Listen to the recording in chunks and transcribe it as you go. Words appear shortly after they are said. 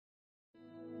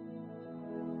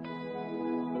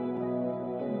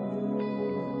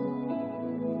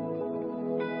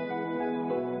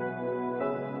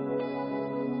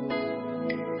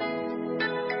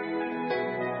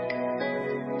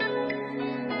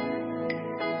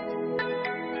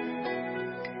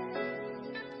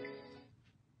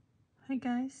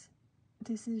guys,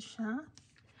 this is Sha.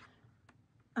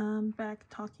 I'm back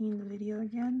talking in the video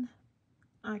again.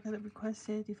 I got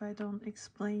requested if I don't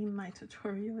explain my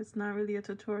tutorial. It's not really a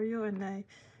tutorial and I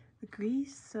agree,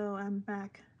 so I'm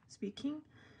back speaking.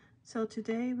 So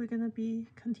today we're gonna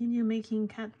continue making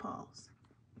cat paws.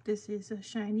 This is a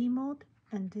shiny mode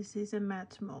and this is a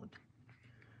matte mode.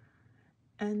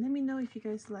 And let me know if you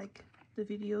guys like the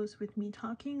videos with me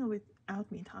talking or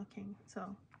without me talking.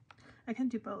 So I can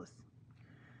do both.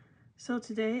 So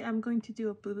today I'm going to do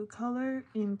a blue color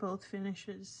in both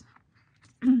finishes.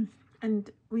 And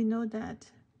we know that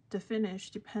the finish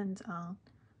depends on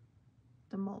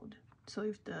the mold. So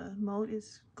if the mold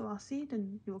is glossy,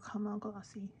 then it will come out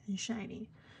glossy and shiny.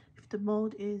 If the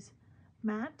mold is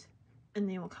matte, then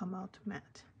it will come out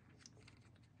matte.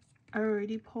 I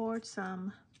already poured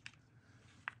some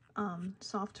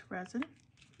soft resin.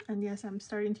 And yes, I'm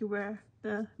starting to wear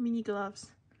the mini gloves.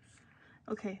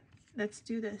 Okay, let's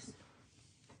do this.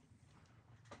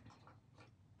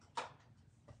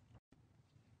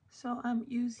 So I'm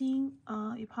using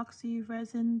epoxy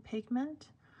resin pigment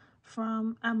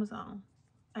from Amazon.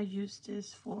 I used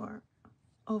this for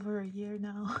over a year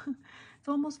now. It's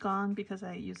almost gone because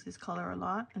I use this color a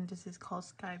lot, and this is called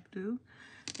Sky Blue.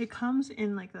 It comes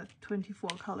in like a 24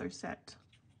 color set.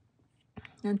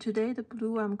 And today the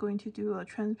blue I'm going to do a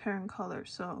transparent color,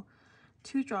 so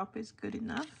 2 drops is good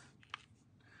enough.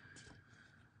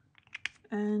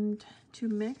 And to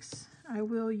mix, I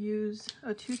will use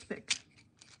a toothpick.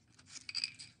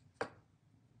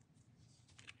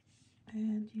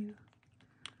 And you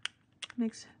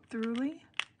mix thoroughly.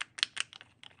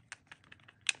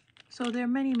 So there are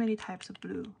many types of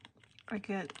blue. I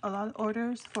get a lot of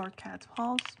orders for cat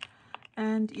paws,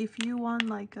 and if you want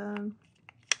like a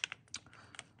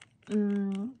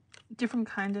different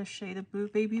kind of shade of blue,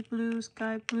 baby blue,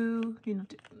 sky blue, you know,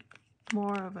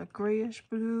 more of a grayish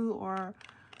blue, or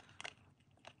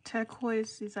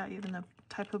turquoise, is that even a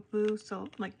type of blue? So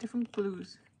like different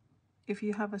blues. If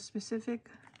you have a specific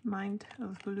mind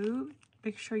of blue,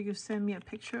 make sure you send me a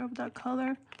picture of that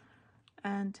color,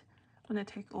 and when I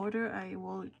take order, I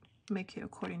will make it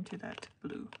according to that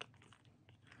blue.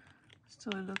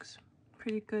 So it looks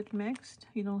pretty good mixed.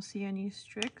 You don't see any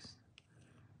streaks,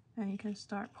 and you can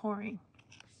start pouring.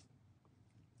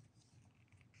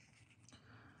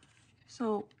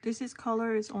 So this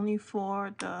color is only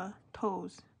for the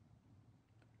toes.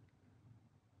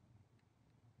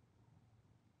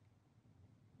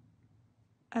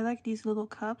 I like these little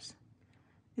cups.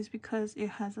 It's because it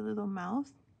has a little mouth.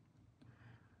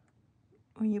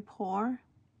 When you pour,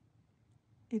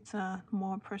 it's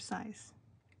more precise.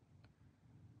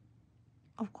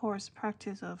 Of course,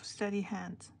 practice of steady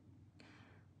hands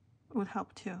would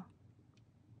help too.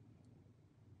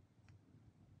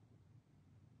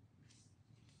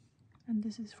 And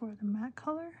this is for the matte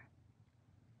color.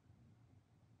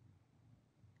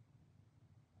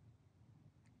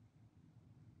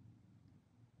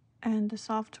 And the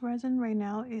soft resin right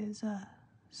now is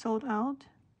sold out.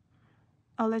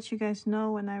 I'll let you guys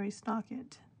know when I restock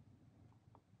it.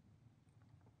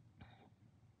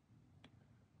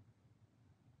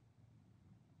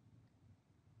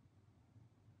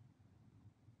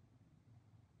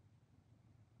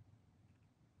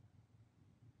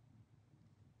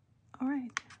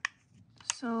 Alright,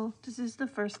 so this is the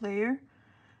first layer,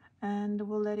 and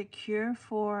we'll let it cure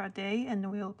for a day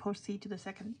and we'll proceed to the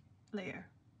second layer.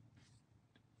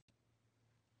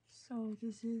 So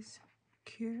this is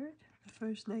cured, the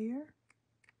first layer,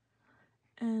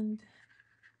 and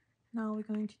now we're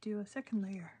going to do a second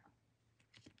layer.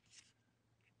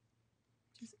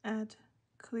 Just add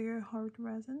clear hard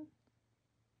resin.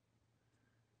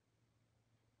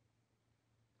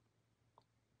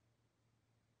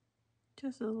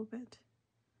 Just a little bit.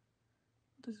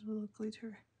 This little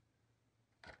glitter.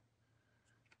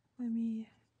 Let me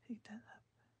pick that up.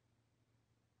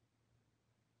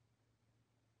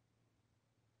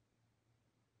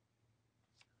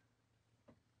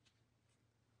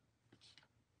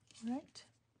 Right,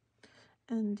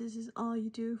 and this is all you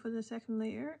do for the second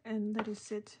layer, and let it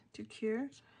sit to cure.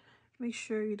 Make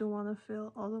sure you don't want to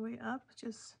fill all the way up,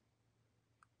 just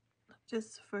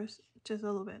a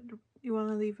little bit. You want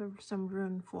to leave some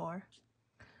room for.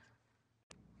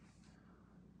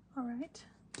 All right,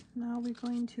 now we're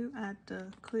going to add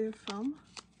the clear film,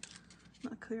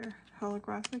 not clear,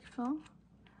 holographic film.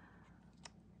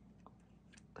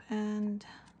 And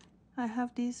I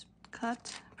have these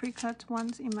pre-cut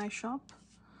ones in my shop.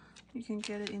 You can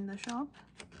get it in the shop.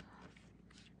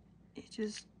 You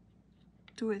just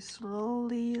do it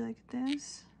slowly like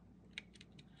this.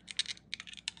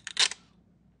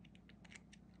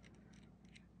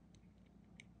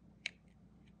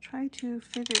 try to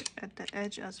fit it at the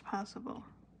edge as possible.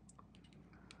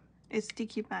 It's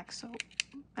sticky back, so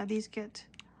at least get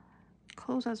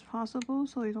close as possible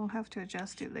so you don't have to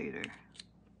adjust it later.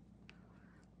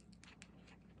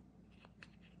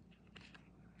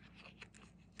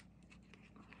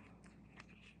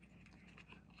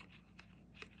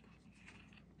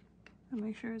 And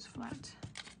make sure it's flat.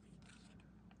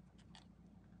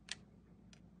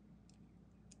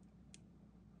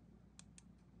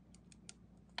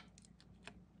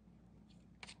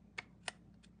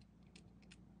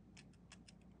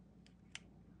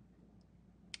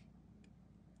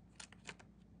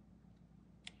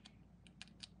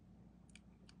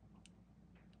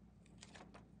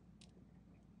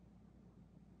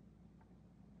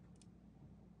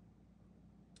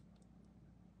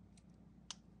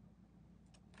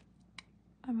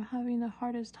 I'm having the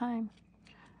hardest time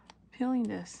peeling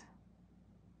this.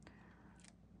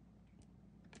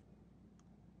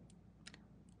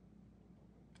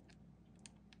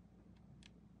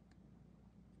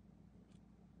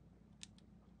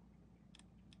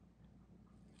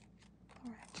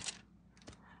 All right.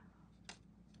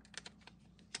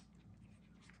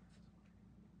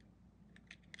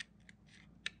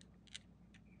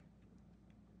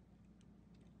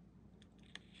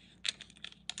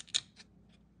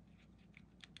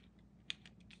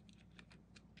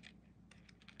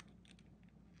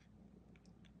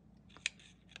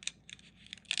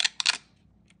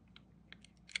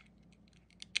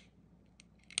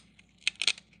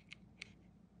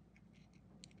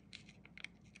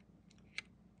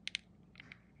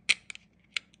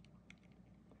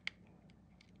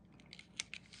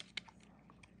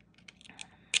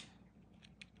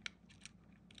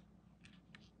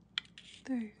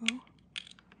 There you go.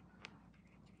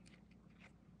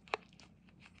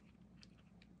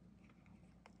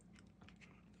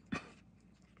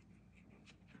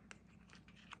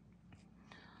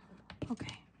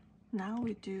 Okay, now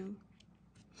we do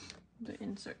the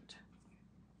insert.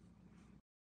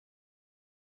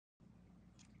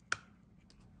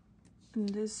 And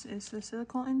this is the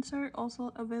silicone insert,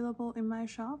 also available in my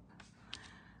shop.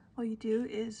 All you do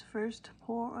is first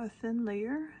pour a thin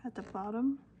layer at the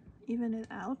bottom, even it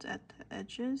out at the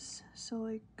edges so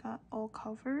it got all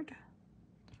covered.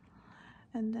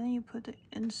 And then you put the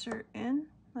insert in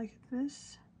like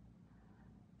this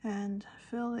and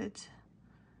fill it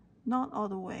not all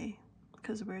the way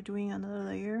because we're doing another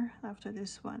layer after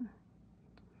this one.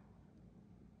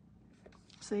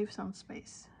 Save some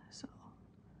space. So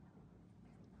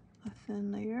a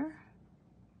thin layer.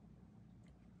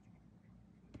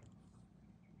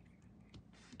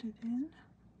 Put it in.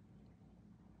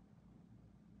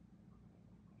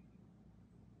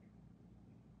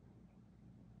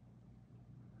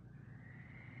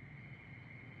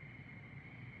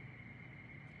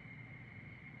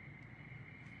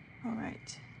 All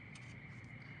right.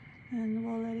 And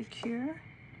we'll let it cure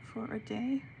for a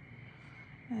day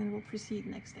and we'll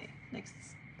proceed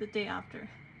the day after.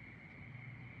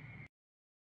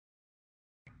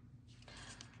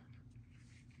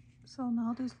 So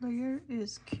now this layer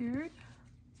is cured.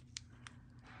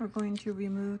 We're going to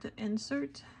remove the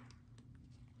insert.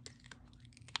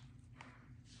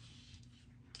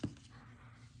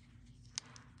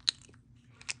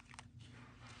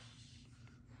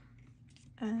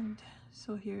 And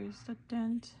so here's the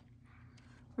dent.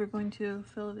 We're going to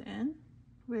fill it in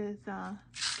with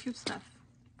cute stuff.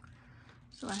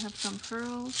 So I have some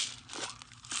pearls,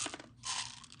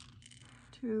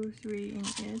 2, 3 in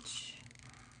each,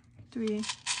 3.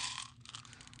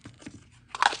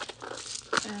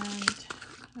 And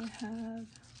I have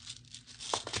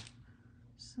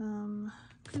some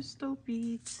crystal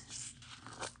beads.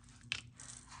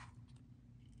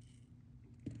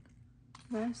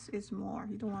 Less is more.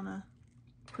 You don't want to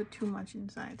put too much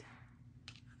inside.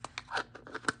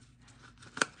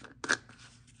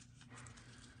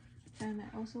 And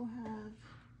I also have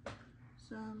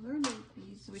some mermaid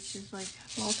beads, which is like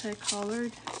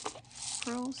multicolored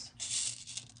pearls.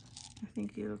 I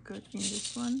think you look good in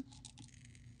this one.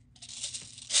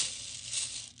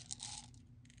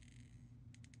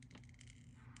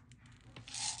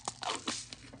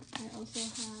 I also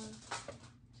have,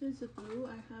 since it's blue,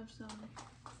 I have some,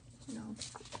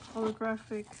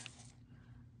 holographic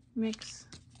mix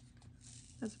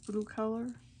that's blue color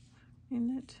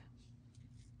in it.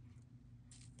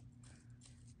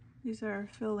 These are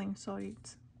filling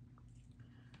solids.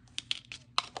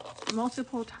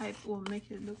 Multiple type will make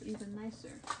it look even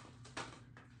nicer.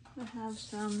 I have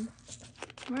some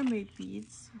mermaid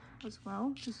beads as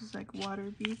well. This is like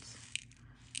water beads.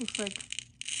 Looks like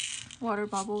water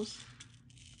bubbles.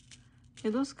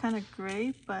 It looks kind of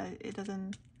gray, but it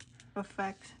doesn't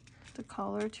affect the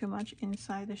color too much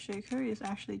inside the shaker. It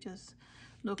actually just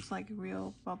looks like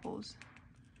real bubbles.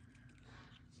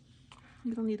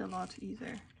 You don't need a lot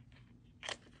either.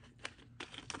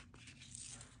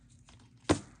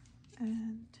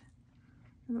 And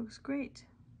it looks great.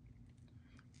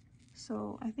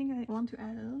 So I think I want to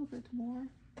add a little bit more.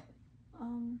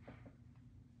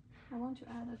 I want to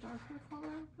add a darker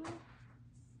color blue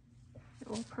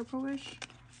or purplish.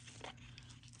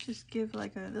 Just give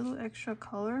like a little extra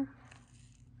color.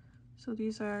 So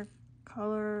these are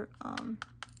color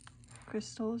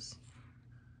crystals.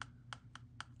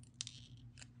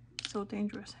 So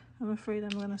dangerous. I'm afraid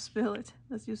I'm gonna spill it.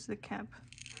 Let's use the cap.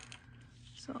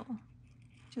 So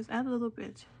just add a little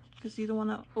bit because you don't want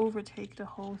to overtake the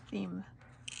whole theme.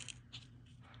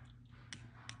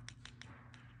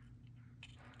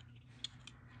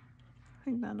 I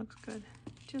think that looks good.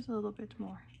 Just a little bit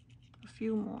more. A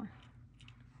few more.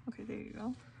 Okay, there you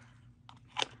go.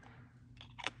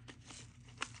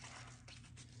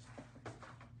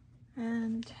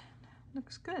 And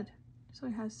looks good. So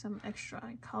it has some extra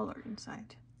color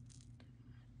inside.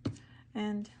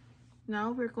 And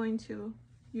now we're going to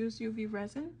use UV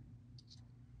resin.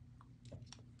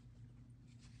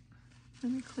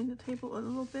 Let me clean the table a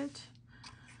little bit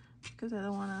because I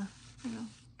don't want to,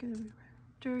 get it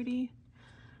dirty.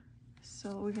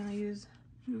 So we're gonna use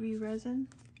UV resin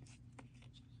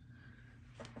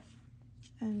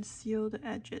and seal the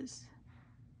edges.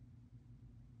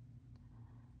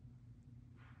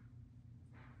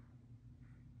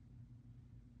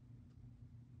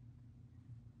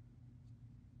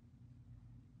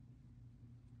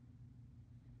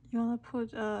 You want to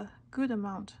put a good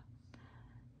amount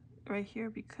right here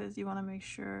because you want to make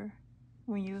sure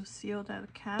when you seal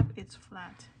that cap it's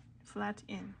flat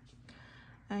in.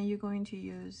 And you're going to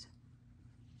use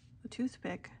a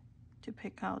toothpick to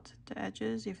pick out the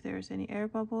edges if there's any air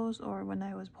bubbles, or when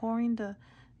I was pouring the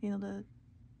the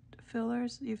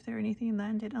fillers, if there anything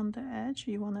landed on the edge,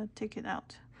 you want to take it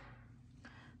out.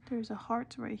 There's a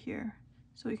heart right here,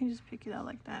 so you can just pick it out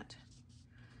like that.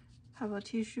 Have a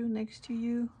tissue next to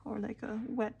you or like a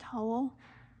wet towel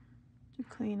to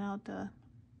clean out the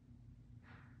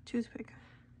toothpick.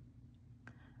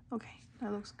 Okay,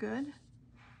 that looks good.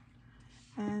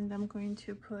 And I'm going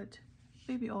to put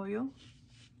baby oil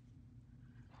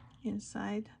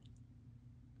inside.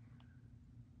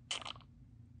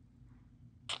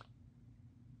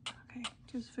 Okay,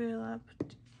 just fill up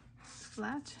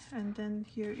flat, and then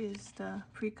here is the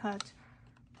pre-cut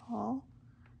hole,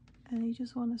 and you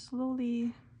just want to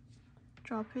slowly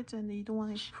drop it, and you don't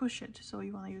want to push it, so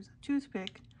you want to use a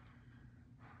toothpick.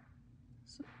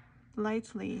 So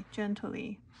lightly,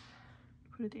 gently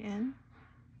put it in.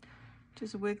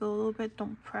 Just wiggle a little bit,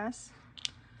 don't press,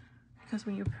 because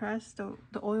when you press, the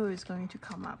oil is going to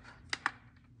come up,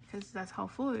 because that's how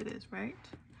full it is, right?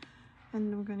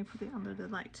 And we're going to put it under the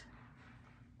light.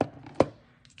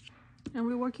 And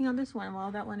we're working on this one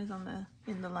while that one is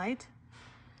in the light.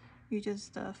 You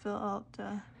just fill out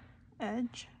the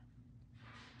edge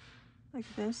like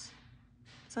this.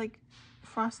 It's like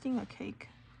frosting a cake,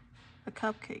 a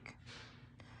cupcake,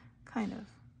 kind of.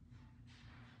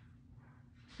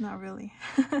 Not really.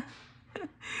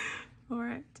 All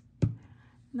right.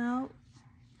 Now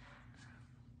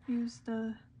use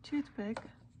the toothpick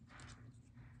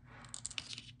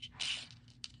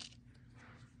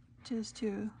just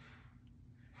to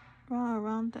run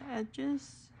around the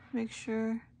edges, make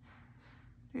sure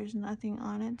there's nothing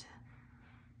on it,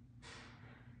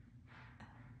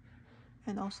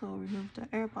 and also remove the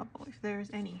air bubble if there's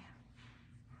any.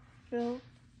 Fill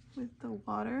with the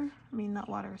water, not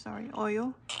water, sorry,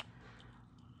 oil.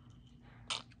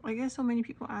 I guess so many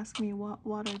people ask me what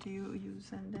water do you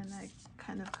use, and then I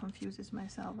kind of confuses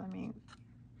myself.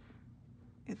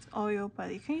 It's oil,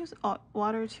 but you can use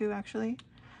water too, actually.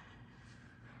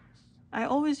 I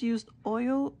always used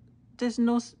oil. There's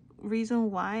no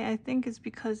reason why. I think it's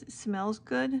because it smells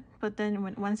good, but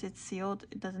then once it's sealed,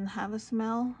 it doesn't have a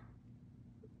smell.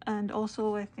 And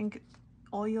also I think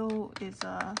oil is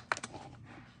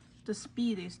the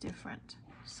speed is different.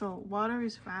 So water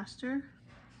is faster,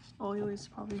 oil is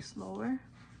probably slower.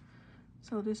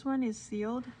 So this one is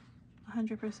sealed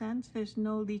 100%. There's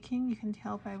no leaking. You can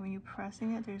tell by when you're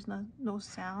pressing it, there's no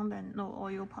sound and no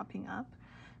oil popping up.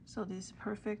 So this is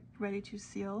perfect, ready to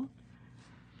seal.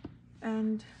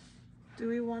 And do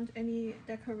we want any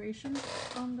decorations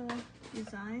on the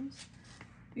designs?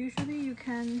 Usually you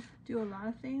can do a lot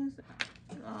of things.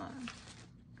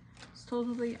 It's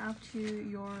totally up to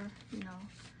your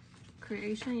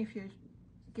creation. If you're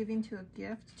giving to a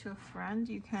gift to a friend,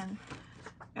 you can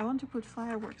I want to put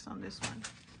fireworks on this one.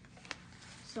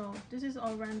 So this is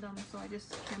all random, so I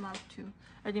just came out to,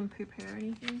 I didn't prepare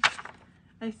anything.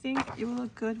 I think it will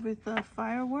look good with the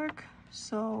firework,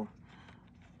 so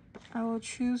I will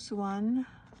choose one.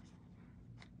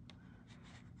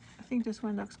 I think this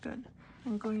one looks good.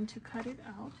 I'm going to cut it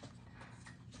out.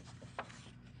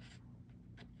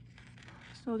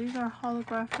 So these are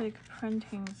holographic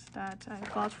printings that I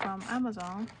got from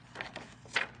Amazon.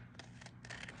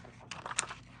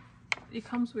 It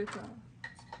comes with a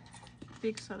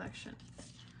big selection,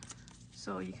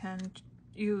 so you can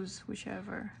use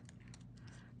whichever.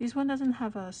 This one doesn't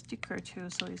have a sticker too,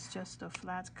 so it's just a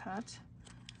flat cut.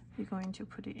 You're going to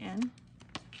put it in.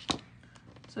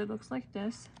 So it looks like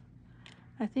this.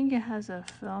 I think it has a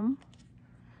film,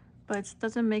 but it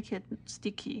doesn't make it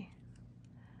sticky.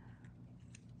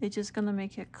 It's just gonna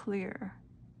make it clearer.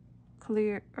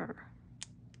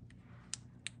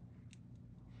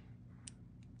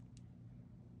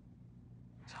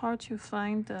 It's hard to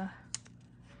find the,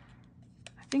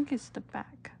 I think it's the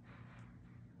back.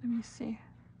 Let me see.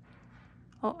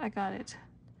 Oh, I got it.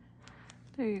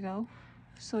 There you go.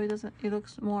 So it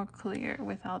looks more clear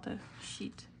without the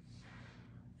sheet.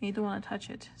 You don't want to touch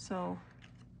it, so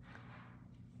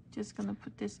just gonna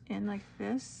put this in like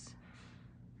this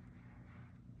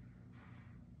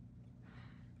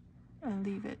and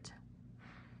leave it.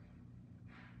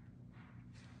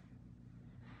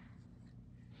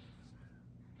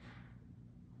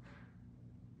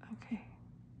 Okay.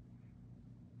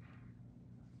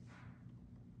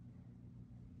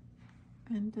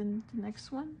 And then the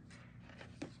next one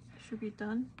should be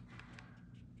done.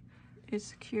 It's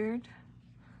secured,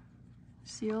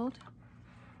 sealed.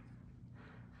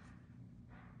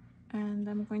 And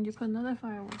I'm going to put another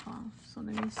firework on. So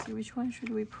let me see, which one should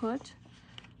we put?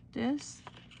 This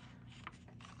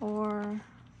or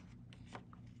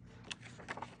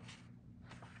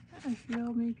I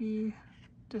feel maybe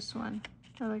this one.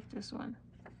 I like this one.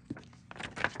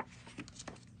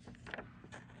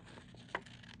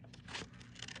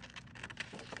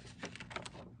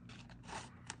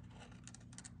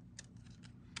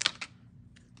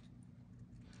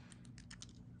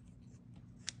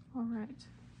 All right.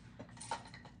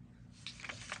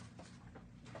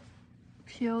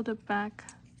 Peel the back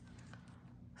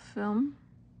film.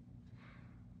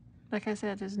 Like I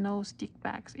said, there's no stick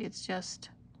backs. It's just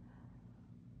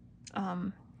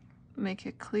make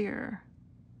it clear.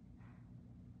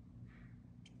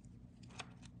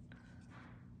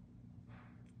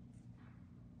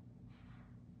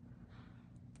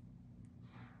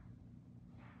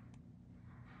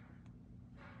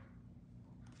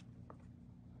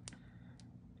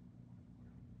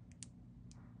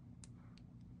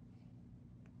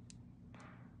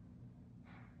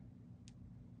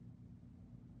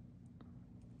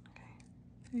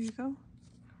 There you go.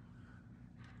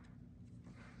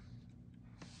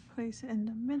 Place it in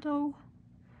the middle.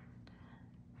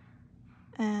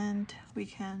 And we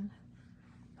can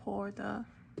pour the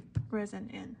resin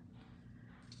in.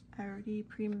 I already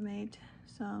pre-made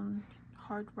some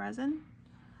hard resin.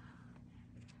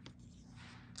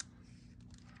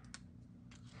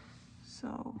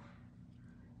 So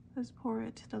let's pour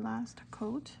it the last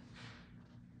coat.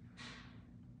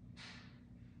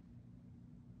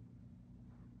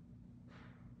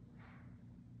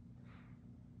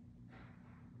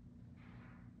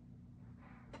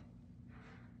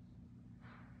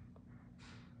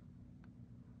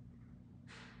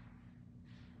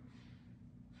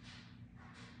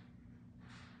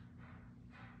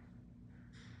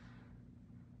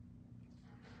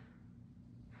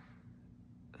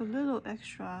 A little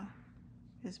extra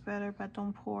is better, but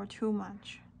don't pour too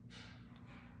much.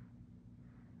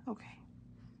 Okay,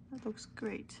 that looks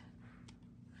great.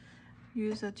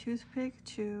 Use a toothpick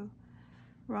to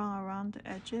run around the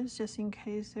edges just in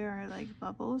case there are like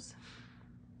bubbles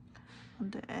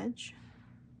on the edge.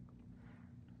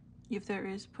 If there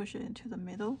is, push it into the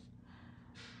middle.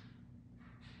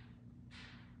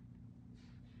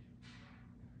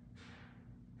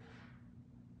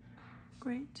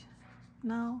 Great.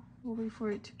 Now we'll wait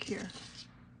for it to cure.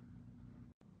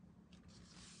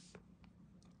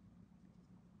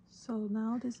 So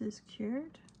now this is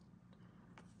cured,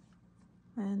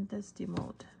 and that's the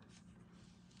mold.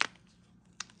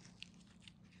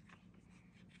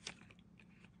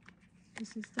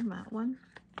 This is the matte one.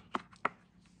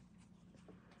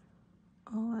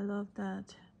 Oh, I love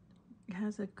that. It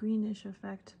has a greenish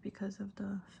effect because of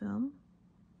the film.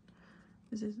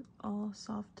 This is all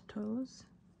soft toes.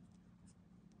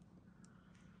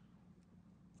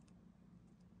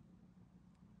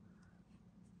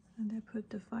 And I put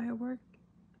the firework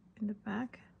in the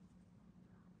back.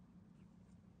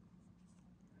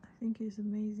 think it's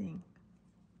amazing.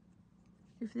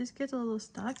 If this gets a little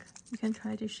stuck, you can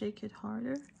try to shake it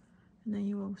harder and then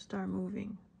you will start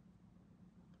moving.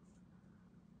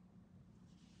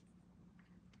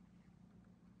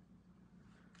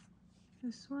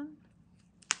 This one,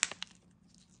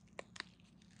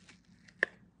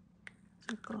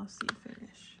 it's a glossy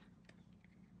finish.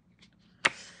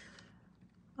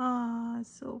 Ah, it's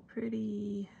so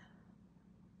pretty.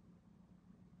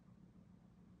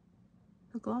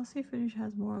 The glossy finish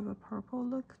has more of a purple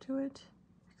look to it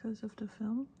because of the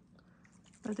film,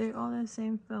 but they're all the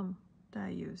same film that I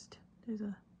used. There's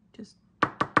a just,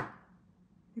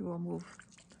 it will move,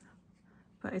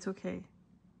 but it's okay.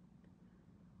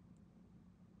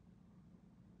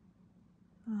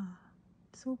 Ah,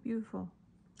 so beautiful.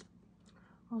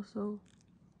 Also,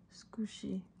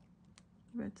 squishy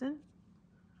resin.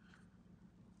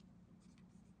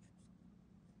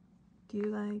 Do you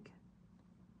like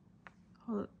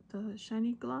the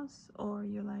shiny gloss or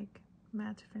you like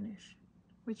matte finish?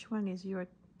 Which one is your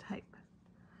type?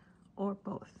 Or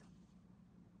both?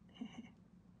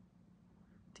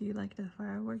 Do you like the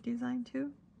firework design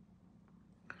too?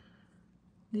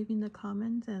 Leave in the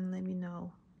comments and let me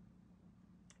know.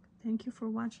 Thank you for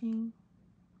watching.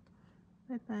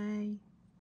 Bye bye.